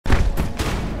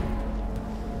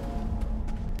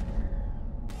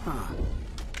Huh.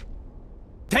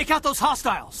 Take out those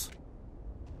hostiles!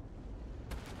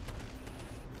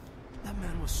 That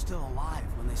man was still alive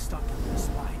when they stuck him in the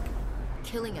spike.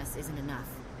 Killing us isn't enough.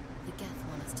 The Geth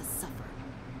want us to suffer.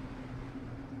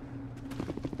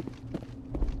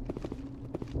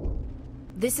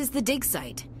 This is the dig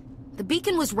site. The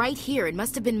beacon was right here. It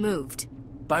must have been moved.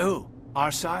 By who?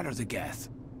 Our side or the Geth?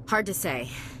 Hard to say.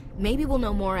 Maybe we'll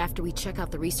know more after we check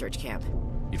out the research camp.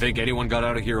 You think anyone got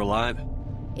out of here alive?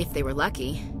 If they were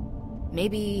lucky.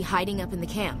 Maybe hiding up in the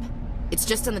camp. It's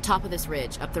just on the top of this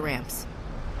ridge, up the ramps.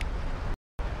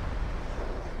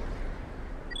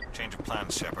 Change of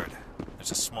plans, Shepard.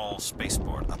 There's a small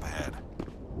spaceport up ahead.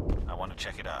 I want to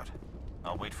check it out.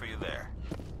 I'll wait for you there.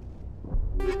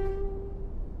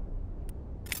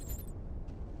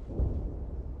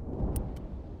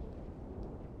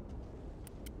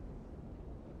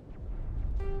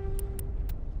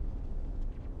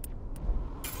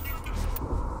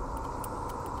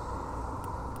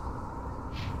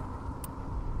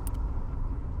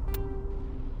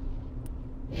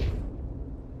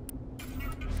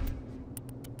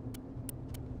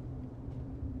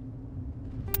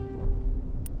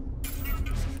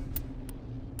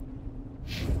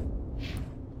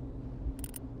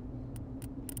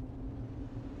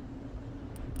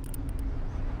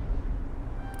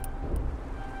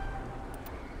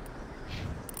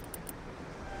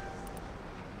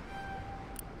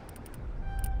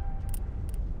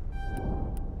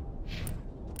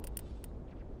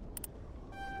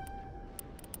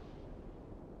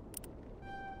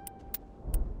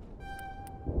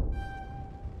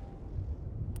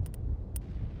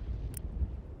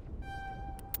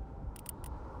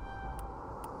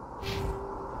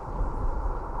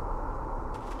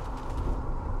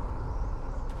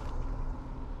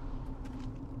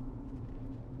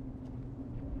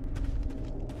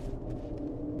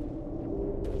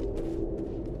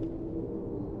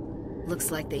 Looks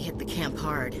like they hit the camp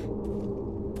hard.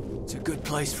 It's a good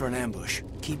place for an ambush.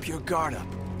 Keep your guard up.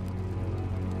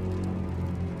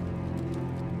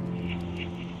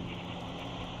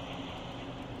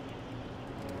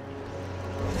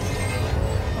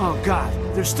 Oh God,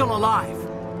 they're still alive!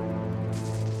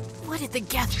 What did the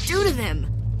Geth do to them?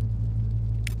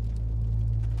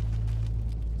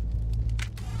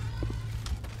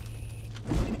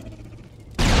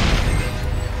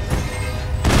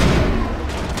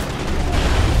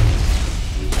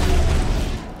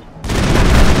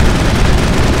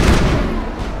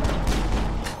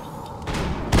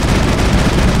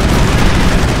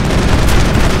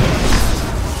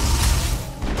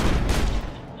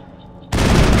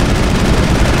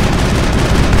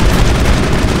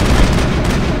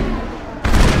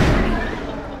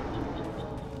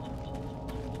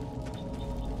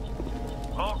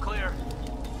 All clear.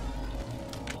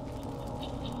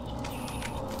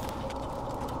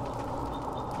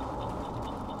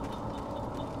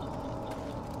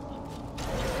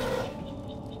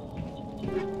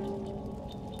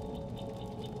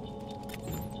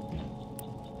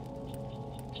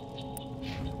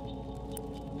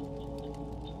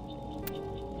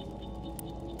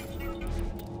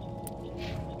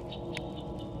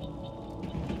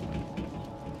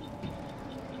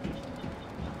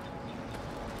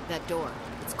 That door,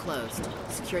 it's closed.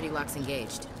 Security lock's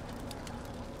engaged.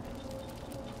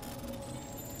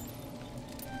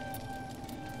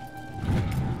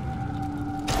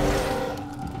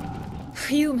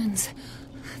 Humans.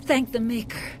 Thank the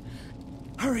Maker.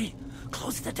 Hurry!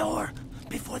 Close the door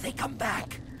before they come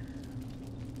back!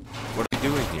 What are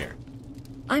you doing here?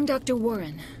 I'm Dr.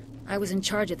 Warren. I was in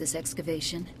charge of this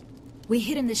excavation. We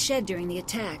hid in the shed during the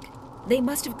attack. They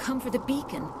must have come for the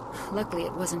beacon. Luckily,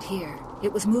 it wasn't here.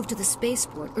 It was moved to the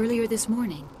spaceport earlier this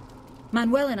morning.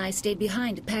 Manuel and I stayed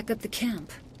behind to pack up the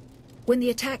camp. When the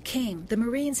attack came, the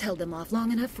Marines held them off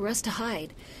long enough for us to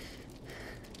hide.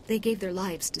 They gave their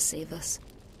lives to save us.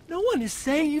 No one is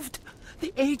saved.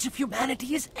 The age of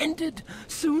humanity is ended.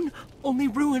 Soon, only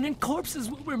ruin and corpses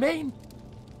will remain.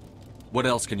 What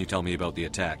else can you tell me about the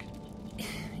attack?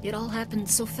 It all happened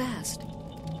so fast.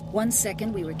 1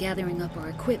 second we were gathering up our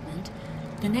equipment.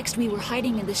 The next we were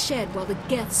hiding in the shed while the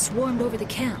Geth swarmed over the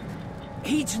camp.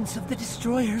 Agents of the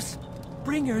Destroyers,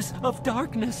 bringers of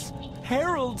darkness,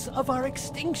 heralds of our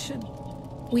extinction.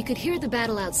 We could hear the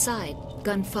battle outside.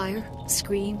 Gunfire,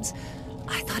 screams.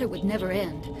 I thought it would never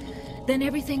end. Then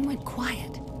everything went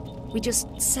quiet. We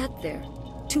just sat there,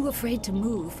 too afraid to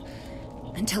move,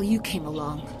 until you came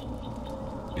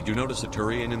along. Did you notice a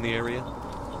Turian in the area?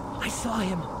 I saw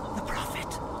him, the Prophet,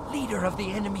 leader of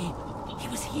the enemy. He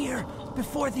was here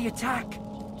before the attack.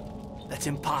 That's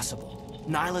impossible.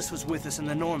 Nihilus was with us in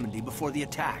the Normandy before the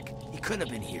attack. He could have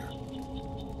been here.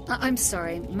 I'm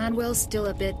sorry. Manuel's still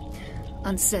a bit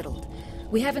unsettled.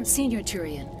 We haven't seen your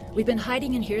Turian. We've been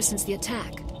hiding in here since the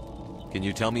attack. Can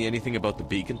you tell me anything about the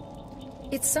beacon?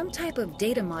 It's some type of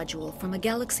data module from a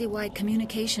galaxy-wide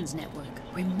communications network.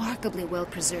 Remarkably well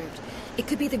preserved. It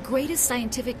could be the greatest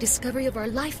scientific discovery of our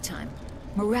lifetime.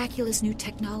 Miraculous new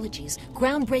technologies,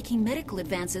 groundbreaking medical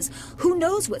advances. Who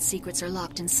knows what secrets are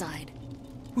locked inside?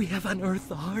 We have unearthed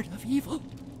the heart of evil,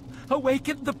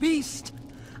 awakened the beast,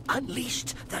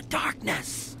 unleashed the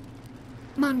darkness.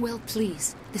 Manuel,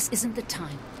 please. This isn't the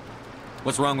time.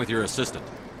 What's wrong with your assistant?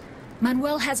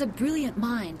 Manuel has a brilliant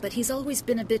mind, but he's always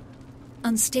been a bit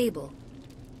unstable.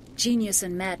 Genius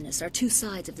and madness are two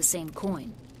sides of the same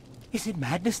coin. Is it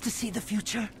madness to see the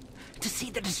future? To see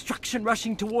the destruction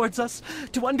rushing towards us?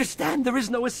 To understand there is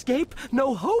no escape?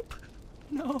 No hope?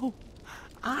 No.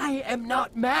 I am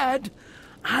not mad.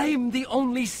 I'm the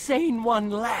only sane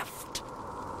one left.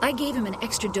 I gave him an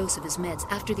extra dose of his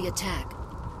meds after the attack.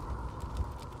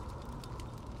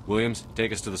 Williams,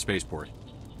 take us to the spaceport.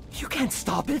 You can't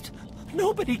stop it.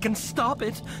 Nobody can stop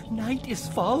it. Night is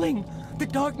falling. The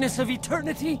darkness of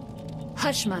eternity.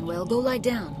 Hush, Manuel. Go lie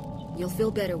down. You'll feel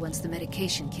better once the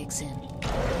medication kicks in.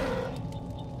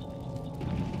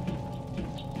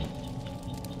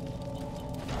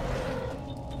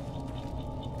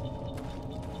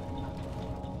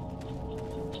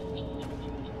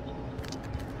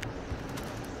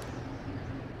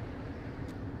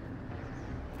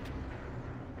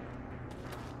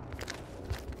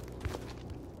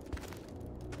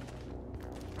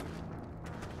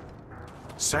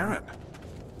 Saren.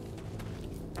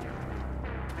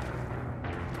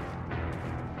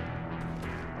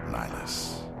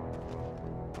 Nihilus.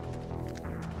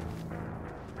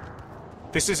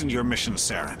 This isn't your mission,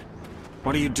 Saren.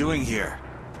 What are you doing here?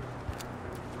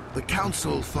 The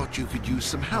Council thought you could use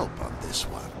some help on this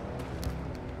one.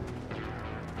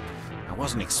 I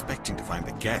wasn't expecting to find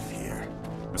the Geth here.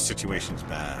 The situation's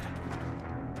bad.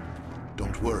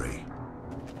 Don't worry.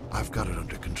 I've got it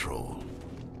under control.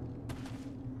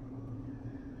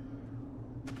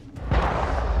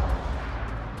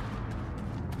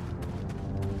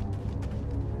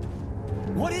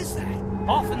 What is that?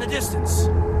 Off in the distance.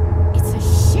 It's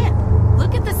a ship.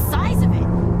 Look at the size of it.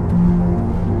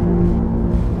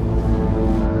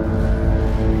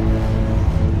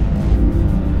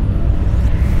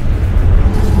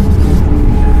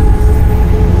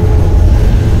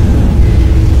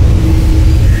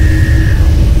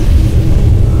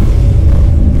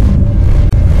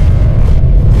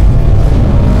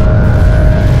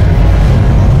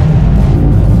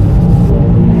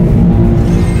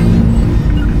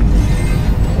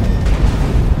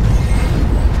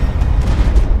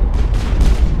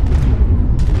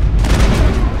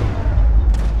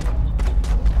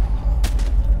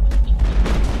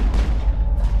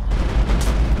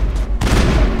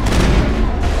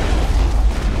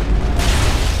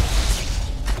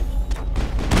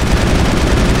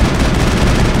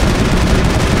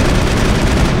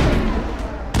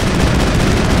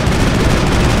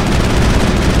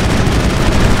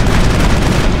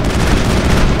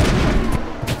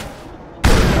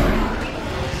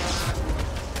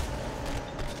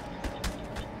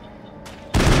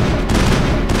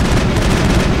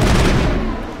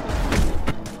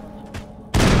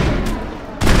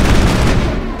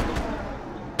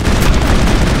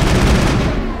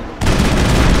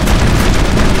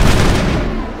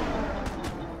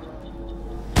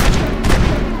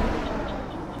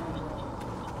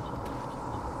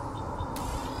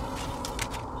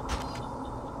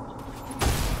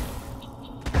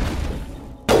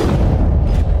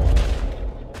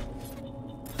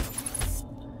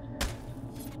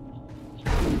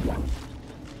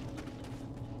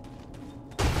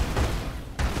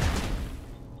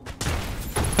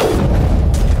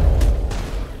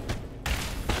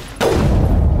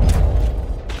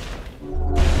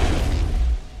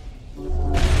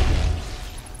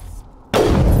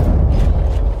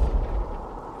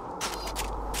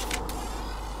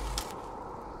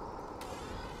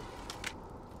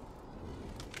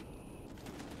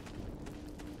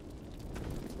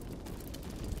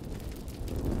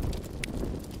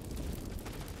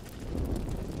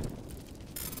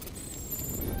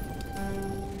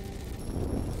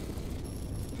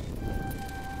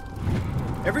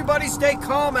 Everybody stay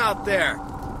calm out there.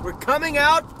 We're coming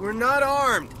out, we're not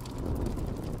armed.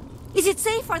 Is it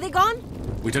safe? Are they gone?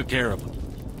 We took care of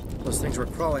them. Those things were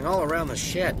crawling all around the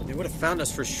shed. They would have found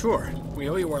us for sure. We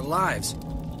owe you our lives.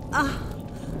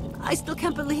 I still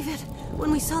can't believe it.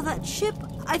 When we saw that ship,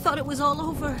 I thought it was all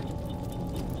over.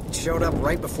 showed up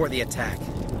right before the attack.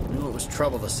 Knew it was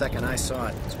trouble the second I saw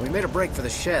it, so we made a break for the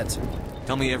sheds.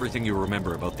 Tell me everything you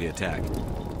remember about the attack.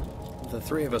 The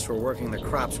three of us were working the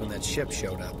crops when that ship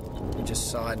showed up. We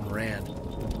just saw it and ran.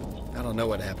 I don't know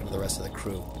what happened to the rest of the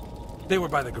crew. They were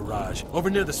by the garage, over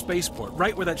near the spaceport,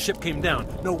 right where that ship came down.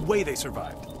 No way they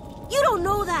survived. You don't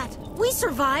know that. We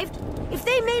survived. If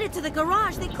they made it to the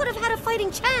garage, they could have had a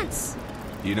fighting chance.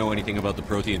 Do you know anything about the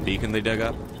Prothean beacon they dug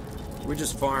up? We're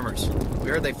just farmers. We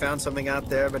heard they found something out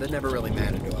there, but it never really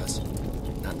mattered to us.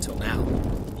 Not until now.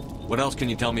 What else can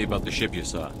you tell me about the ship you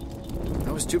saw?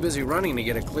 I was too busy running to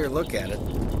get a clear look at it.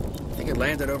 I think it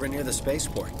landed over near the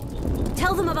spaceport.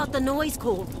 Tell them about the noise,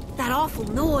 Cole. That awful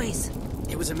noise.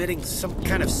 It was emitting some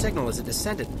kind of signal as it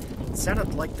descended. It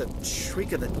sounded like the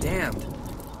shriek of the damned.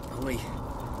 Only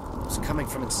it was coming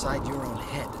from inside your own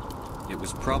head. It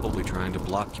was probably trying to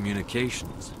block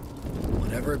communications.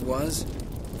 Whatever it was,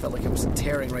 it felt like it was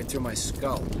tearing right through my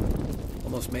skull.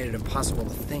 Almost made it impossible to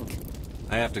think.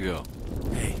 I have to go.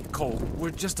 Hey, Cole,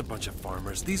 we're just a bunch of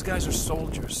farmers. These guys are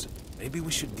soldiers. Maybe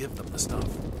we should give them the stuff.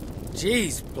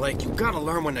 Jeez, Blake, you gotta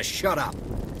learn when to shut up.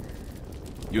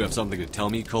 You have something to tell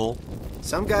me, Cole?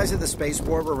 Some guys at the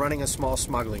spaceport were running a small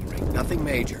smuggling ring, nothing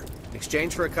major. In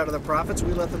exchange for a cut of the profits,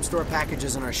 we let them store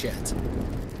packages in our sheds.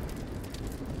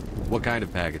 What kind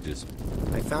of packages?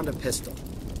 I found a pistol.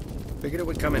 Figured it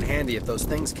would come in handy if those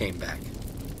things came back.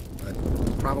 But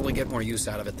we'll probably get more use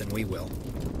out of it than we will.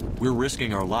 We're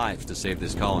risking our lives to save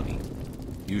this colony.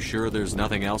 You sure there's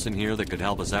nothing else in here that could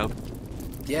help us out?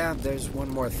 Yeah, there's one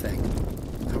more thing.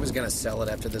 I was gonna sell it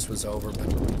after this was over,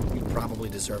 but you probably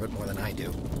deserve it more than I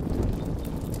do.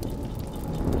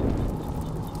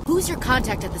 Who's your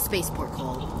contact at the spaceport,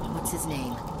 Cole? What's his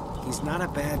name? He's not a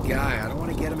bad guy. I don't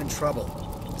want to get him in trouble.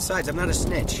 Besides, I'm not a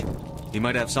snitch. He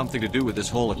might have something to do with this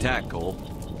whole attack, Cole.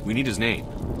 We need his name.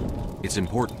 It's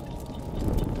important.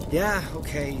 Yeah,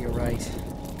 okay, you're right.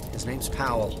 His name's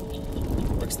Powell.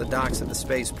 Works the docks at the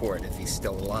spaceport, if he's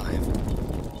still alive.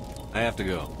 I have to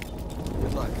go.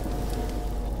 Good luck.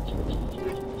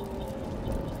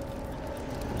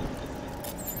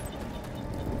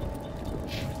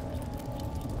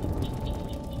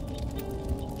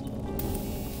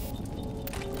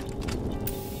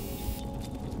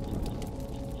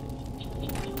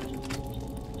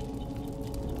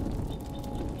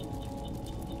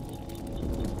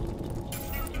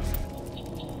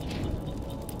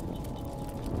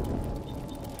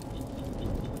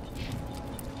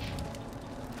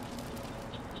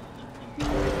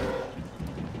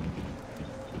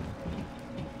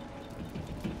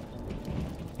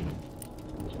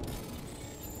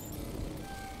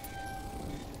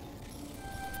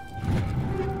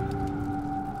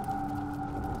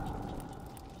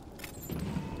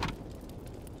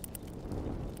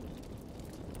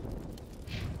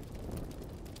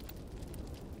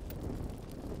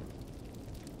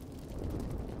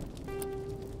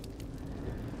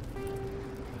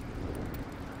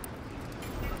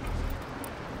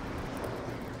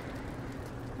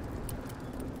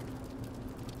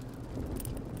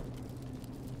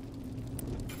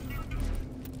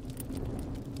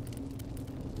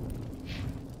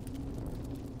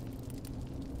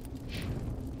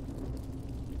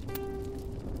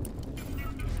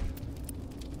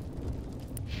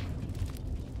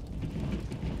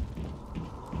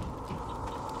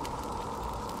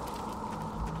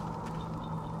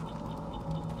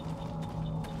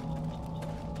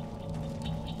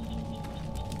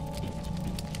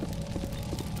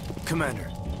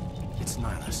 Commander, it's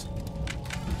Nihlus.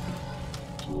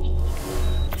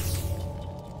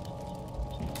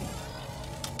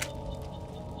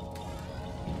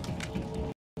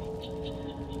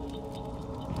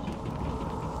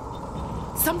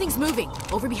 Something's moving,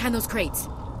 over behind those crates.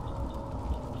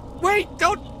 Wait!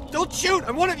 Don't shoot!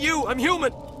 I'm one of you! I'm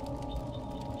human!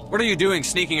 What are you doing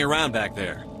sneaking around back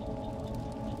there?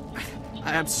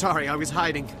 I'm sorry, I was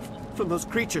hiding from those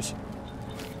creatures.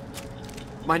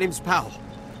 My name's Powell.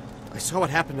 I saw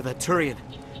what happened to that Turian.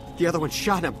 The other one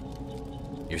shot him.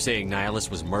 You're saying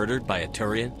Nihlus was murdered by a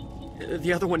Turian?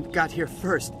 The other one got here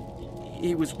first.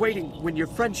 He was waiting when your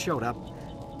friend showed up.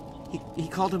 He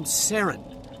called him Saren.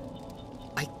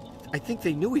 I think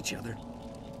they knew each other.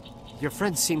 Your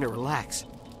friend seemed to relax.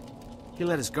 He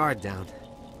let his guard down.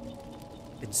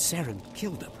 And Saren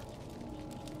killed him.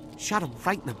 Shot him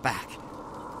right in the back.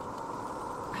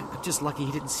 I'm just lucky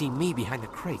he didn't see me behind the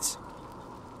crates.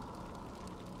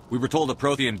 We were told a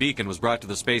Prothean beacon was brought to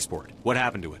the spaceport. What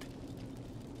happened to it?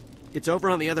 It's over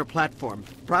on the other platform.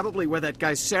 Probably where that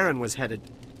guy Saren was headed.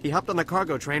 He hopped on the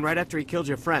cargo train right after he killed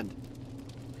your friend.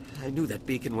 I knew that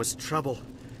beacon was trouble.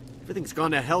 Everything's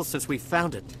gone to hell since we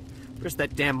found it. First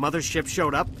that damn mothership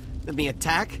showed up, then the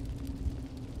attack.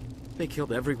 They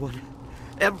killed everyone.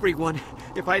 Everyone.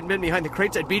 If I hadn't been behind the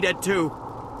crates, I'd be dead too.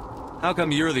 How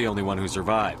come you're the only one who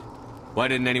survived? Why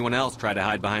didn't anyone else try to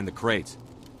hide behind the crates?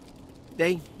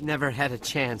 They never had a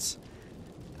chance.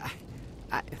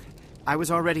 I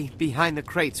was already behind the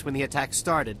crates when the attack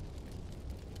started.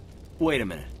 Wait a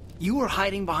minute. You were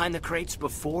hiding behind the crates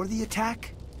before the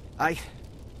attack?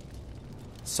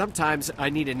 Sometimes I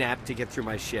need a nap to get through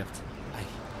my shift.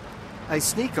 I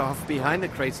sneak off behind the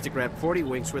crates to grab 40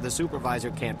 winks where the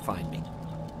supervisor can't find me.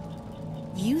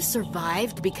 You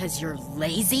survived because you're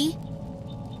lazy?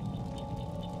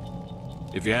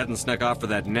 If you hadn't snuck off for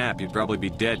that nap, you'd probably be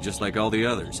dead just like all the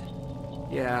others.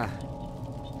 Yeah,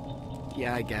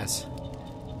 I guess.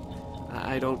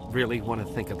 I don't really want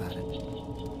to think about it.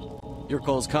 You're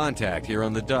Cole's contact here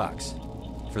on the docks.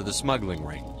 For the smuggling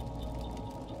ring.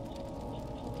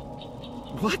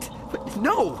 What?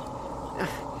 No!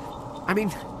 I mean,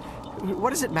 what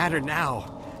does it matter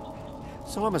now?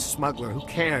 So I'm a smuggler, who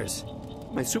cares?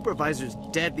 My supervisor's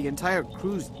dead, the entire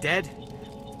crew's dead.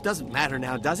 Doesn't matter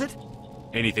now, does it?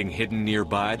 Anything hidden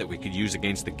nearby that we could use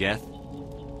against the Geth?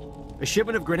 A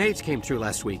shipment of grenades came through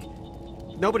last week.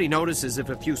 Nobody notices if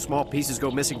a few small pieces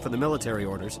go missing from the military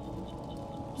orders.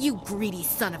 You greedy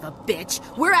son of a bitch.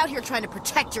 We're out here trying to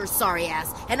protect your sorry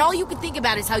ass, and all you can think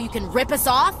about is how you can rip us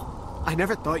off? I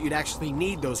never thought you'd actually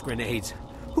need those grenades.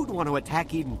 Who'd want to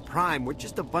attack Eden Prime? We're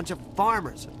just a bunch of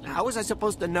farmers. How was I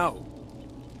supposed to know?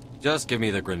 Just give me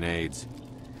the grenades.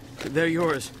 They're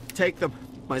yours. Take them.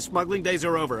 My smuggling days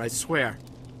are over, I swear.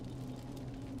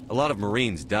 A lot of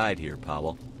Marines died here,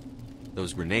 Powell.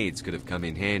 Those grenades could have come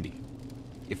in handy.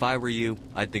 If I were you,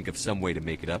 I'd think of some way to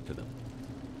make it up to them.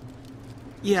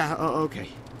 Yeah, okay.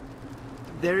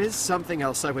 There is something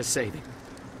else I was saving.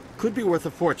 Could be worth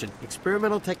a fortune.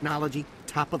 Experimental technology,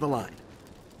 top of the line.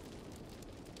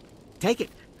 Take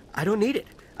it. I don't need it.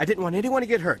 I didn't want anyone to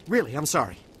get hurt. Really, I'm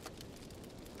sorry.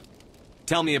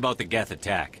 Tell me about the Geth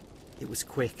attack. It was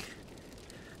quick.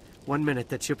 1 minute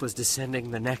that ship was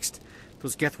descending, the next,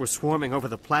 those Geth were swarming over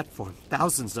the platform.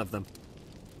 Thousands of them.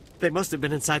 They must have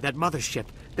been inside that mothership.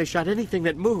 They shot anything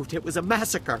that moved. It was a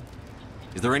massacre.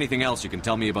 Is there anything else you can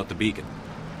tell me about the beacon?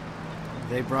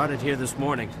 They brought it here this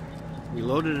morning. We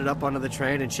loaded it up onto the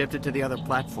train and shipped it to the other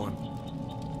platform.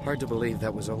 Hard to believe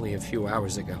that was only a few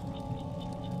hours ago.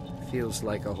 Feels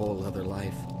like a whole other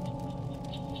life.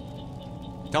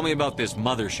 Tell me about this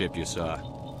mothership you saw.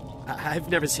 I've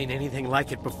never seen anything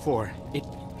like it before.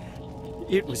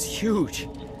 It was huge.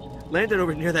 Landed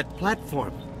over near that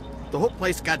platform. The whole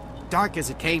place got dark as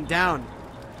it came down.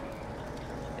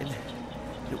 And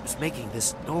it was making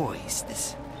this noise,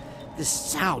 this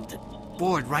sound that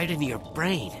bored right into your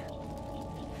brain.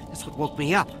 That's what woke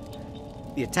me up.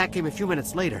 The attack came a few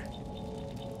minutes later.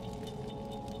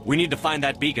 We need to find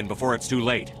that beacon before it's too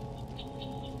late.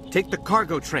 Take the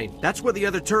cargo train. That's where the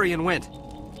other Turian went.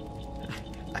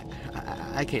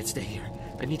 I can't stay here.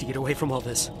 I need to get away from all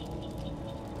this.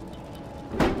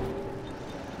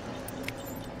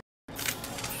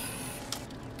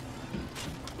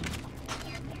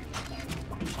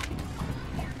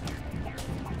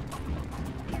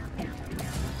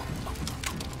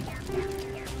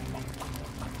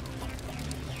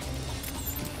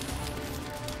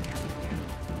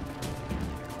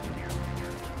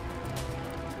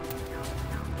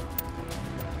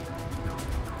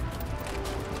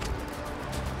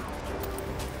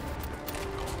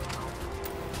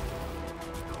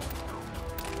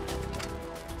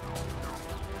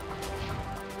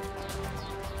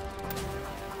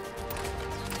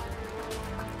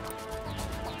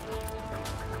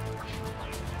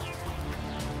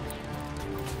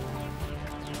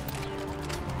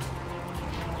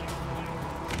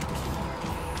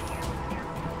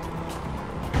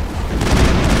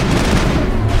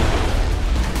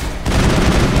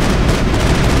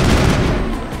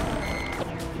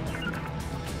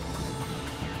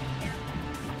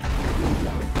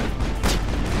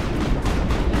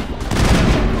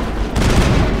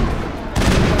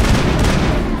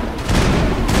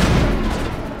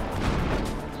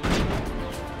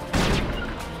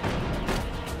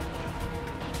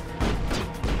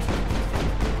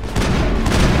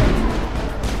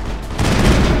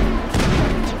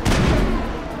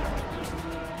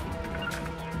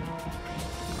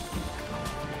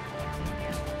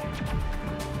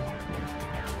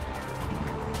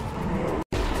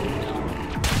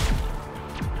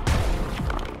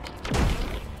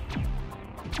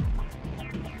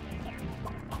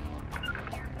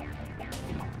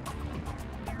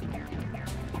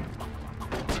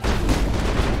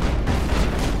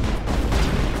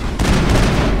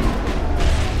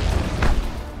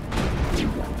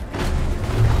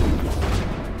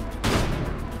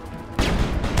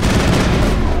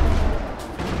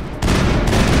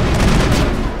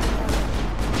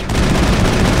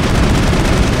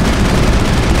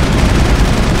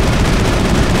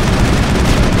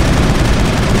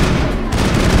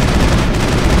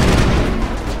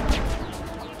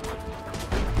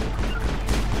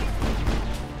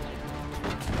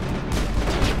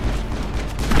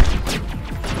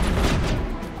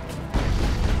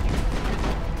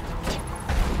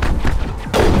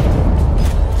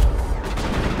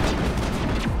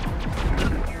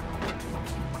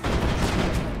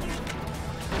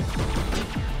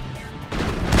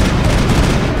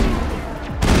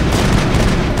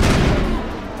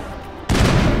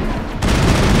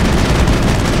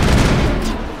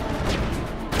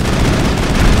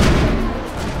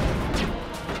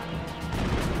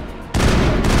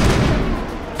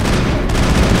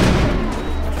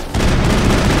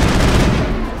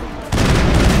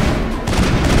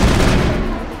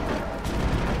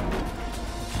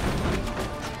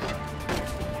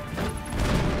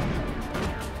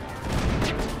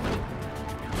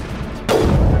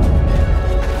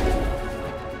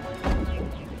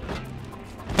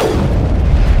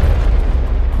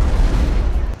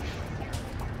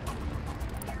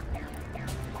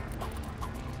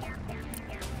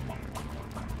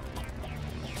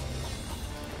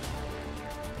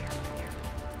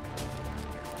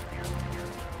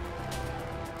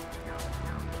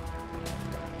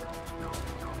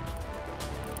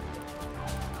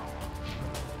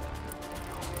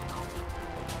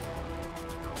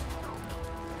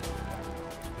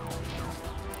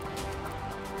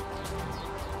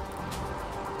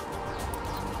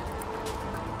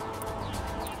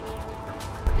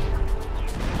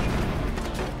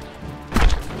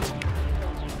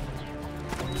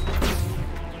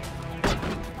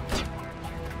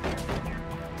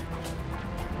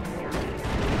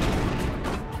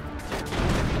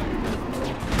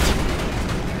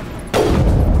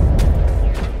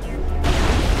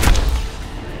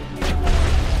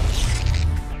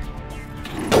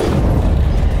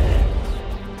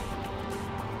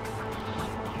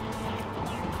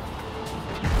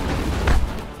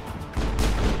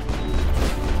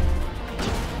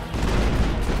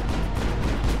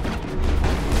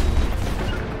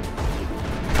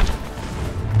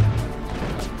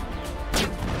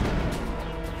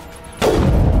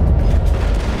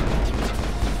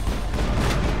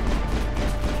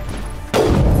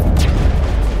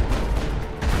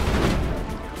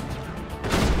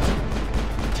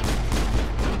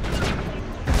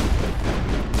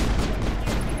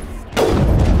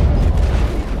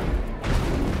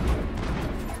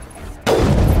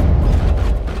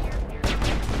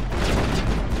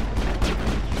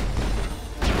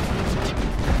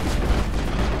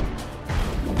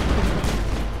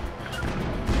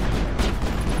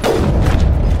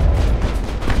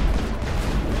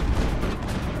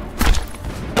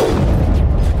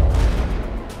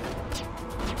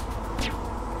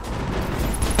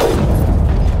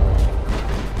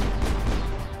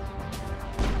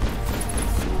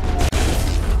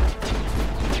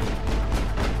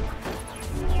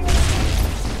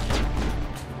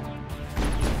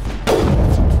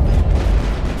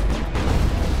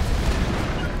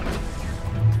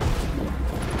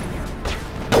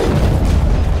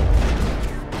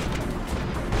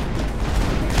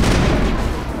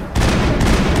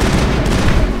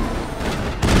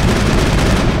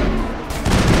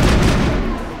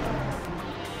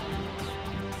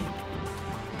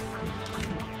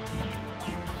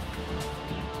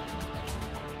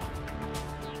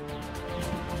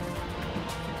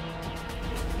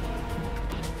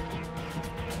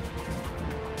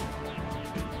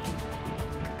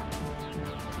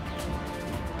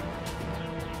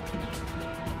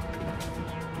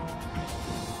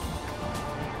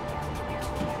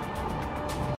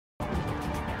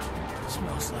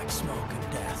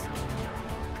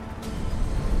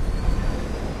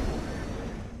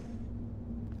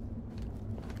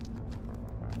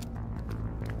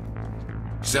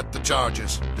 Set the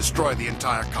charges. Destroy the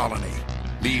entire colony.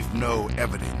 Leave no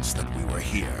evidence that we were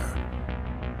here.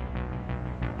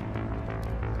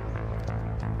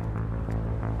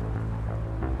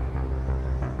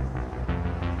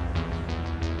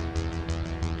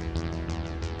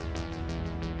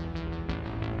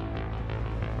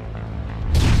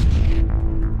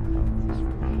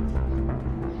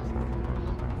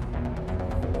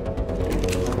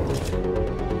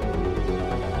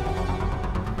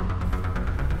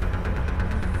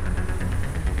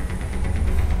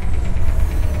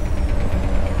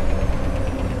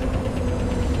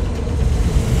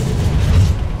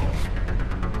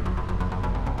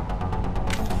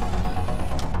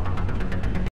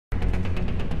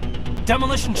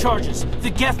 Demolition charges. The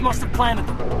Geth must have planted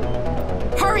them.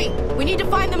 Hurry! We need to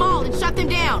find them all and shut them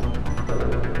down.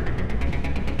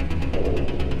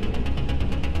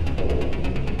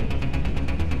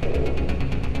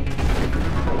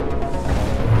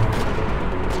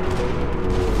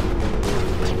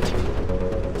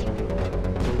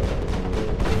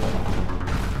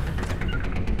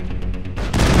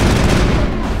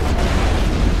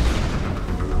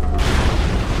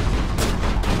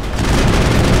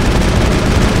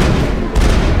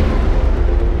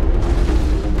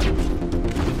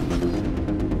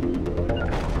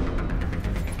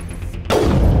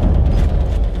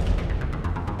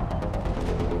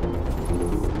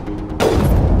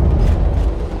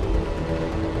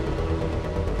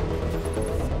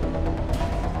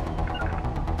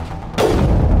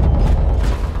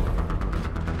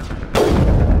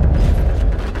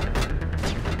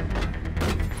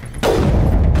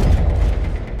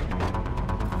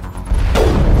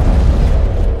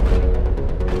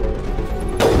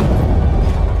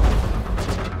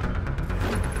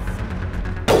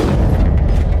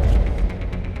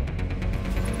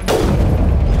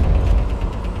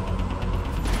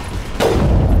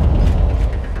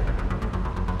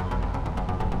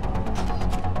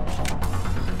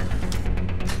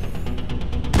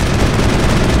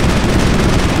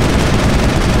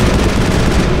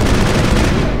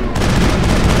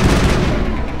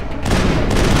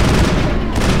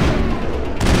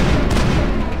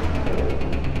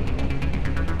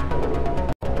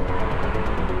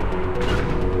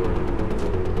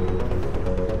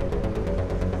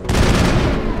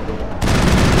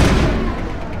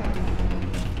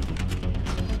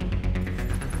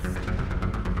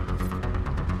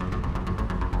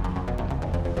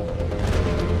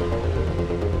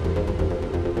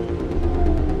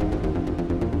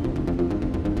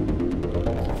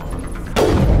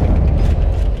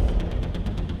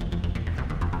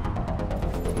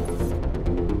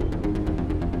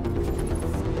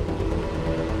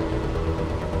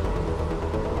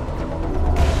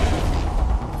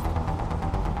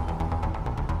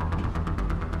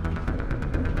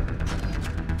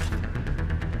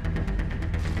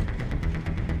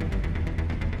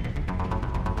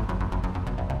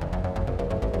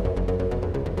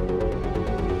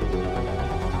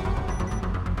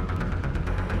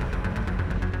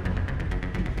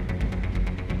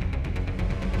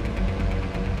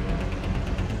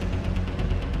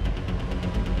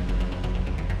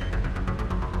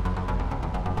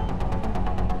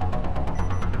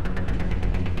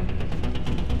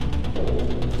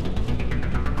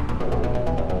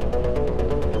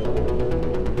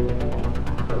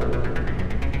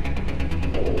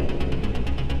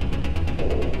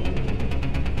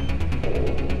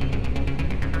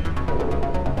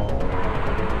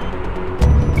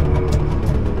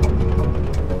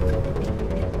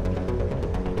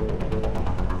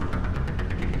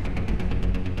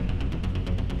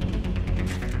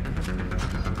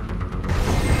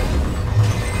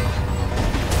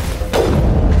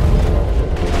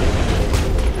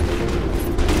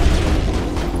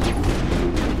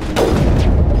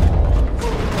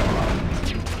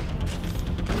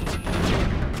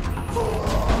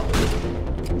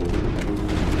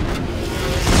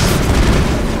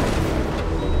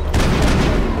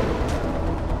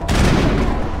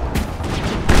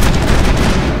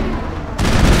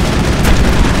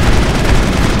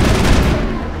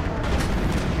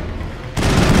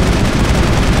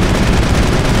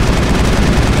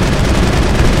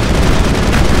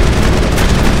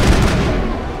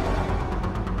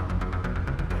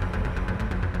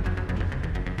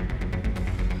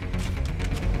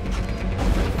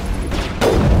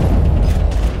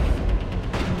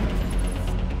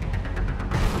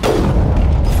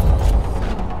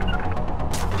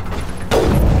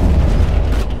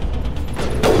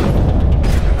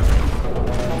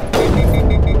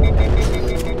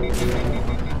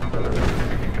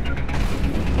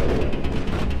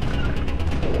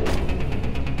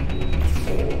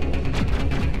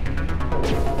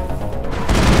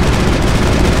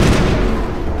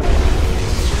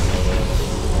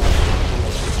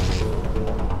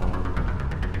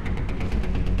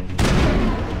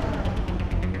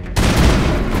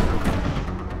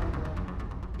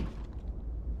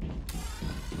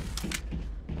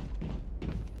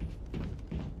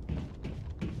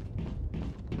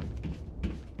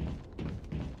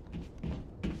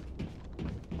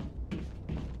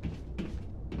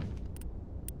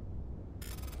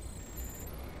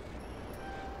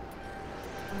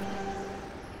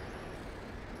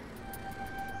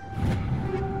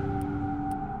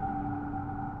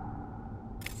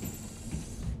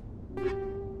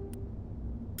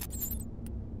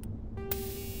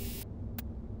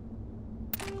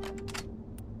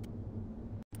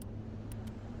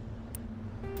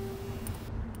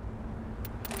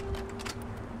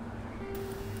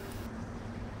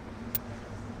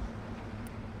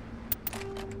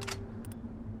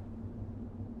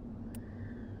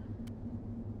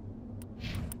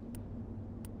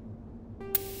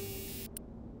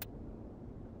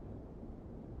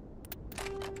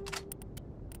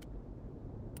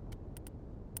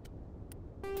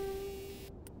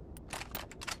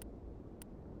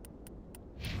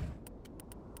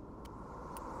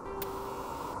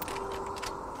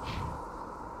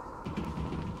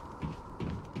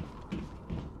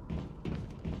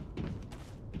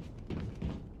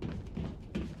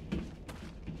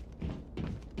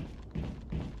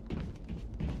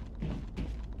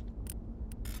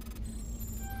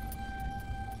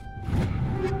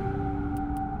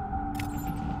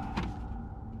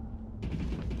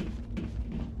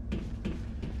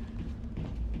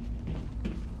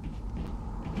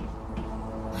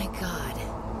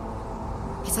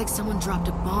 like someone dropped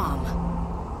a bomb.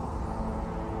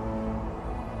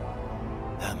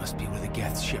 That must be where the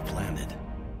Geth ship landed.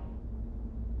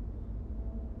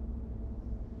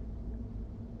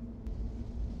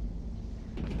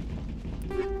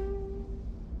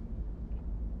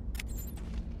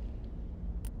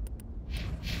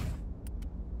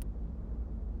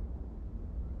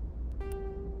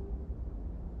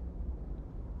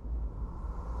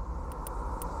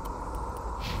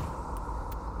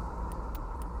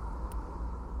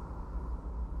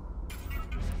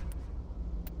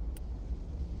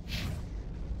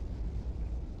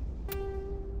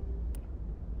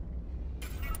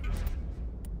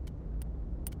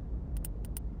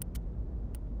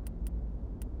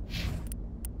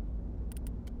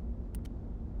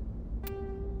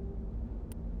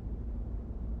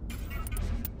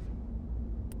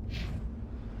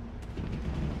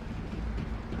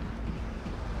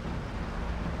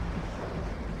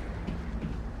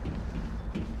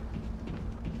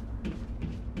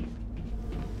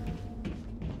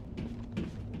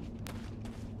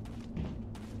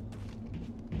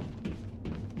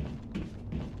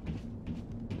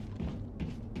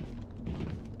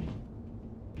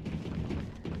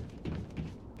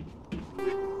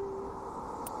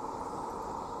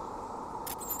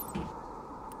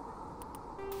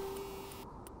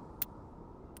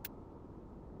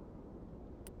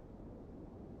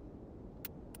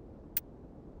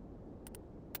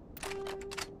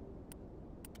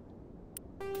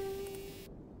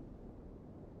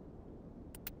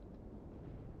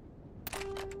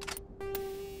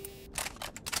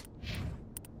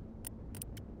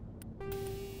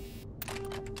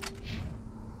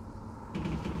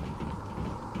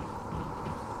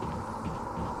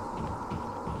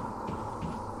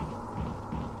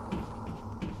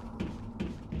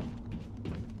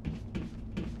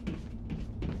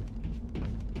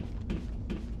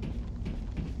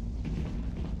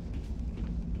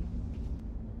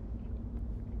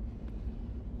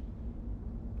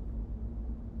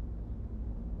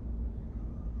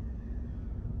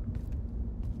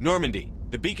 Normandy,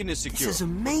 the beacon is secure. This is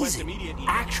amazing.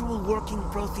 Actual working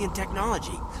Prothean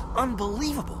technology.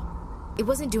 Unbelievable. It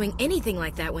wasn't doing anything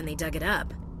like that when they dug it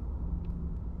up.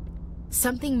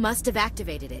 Something must have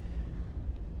activated it.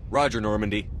 Roger,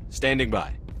 Normandy. Standing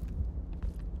by.